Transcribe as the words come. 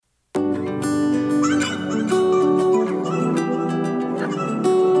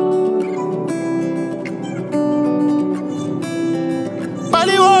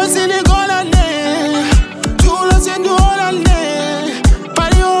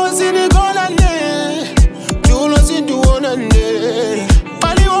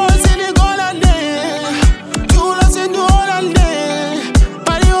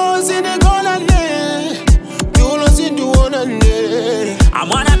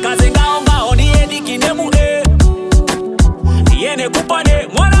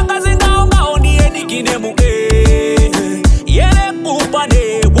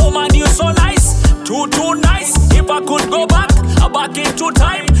back into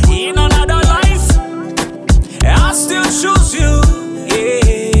time in another life. I still choose you.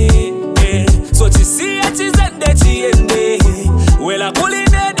 So chisiye chizende chiende. Wela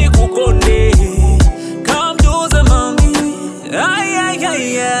kuline Nikukonde. Come do the mami.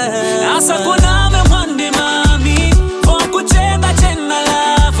 Asa kuname mwande mami. Oku chenga chenga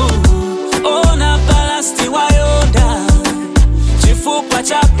lavu. Ona balasti wayoda. Chifupa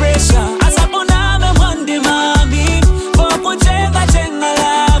cha pressure. Asa kuname mwande mami. Oku chenga chenga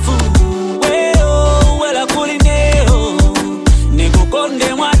lavu. Weo wela kulineo.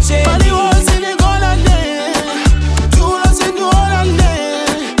 Nikukonde mwache.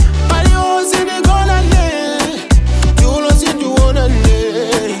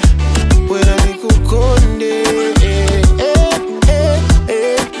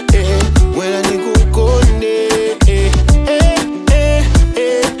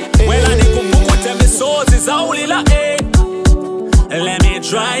 Let me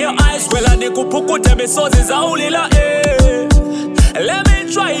dry your eyes. Well, I nikupukute misozi za ulila. Let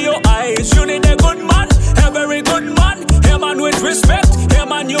me dry your eyes. You need a good man, a very good man. A man with respect, a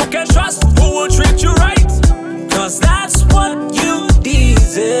man you can trust, who will treat you right. Cause that's what you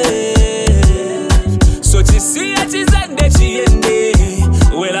deserve.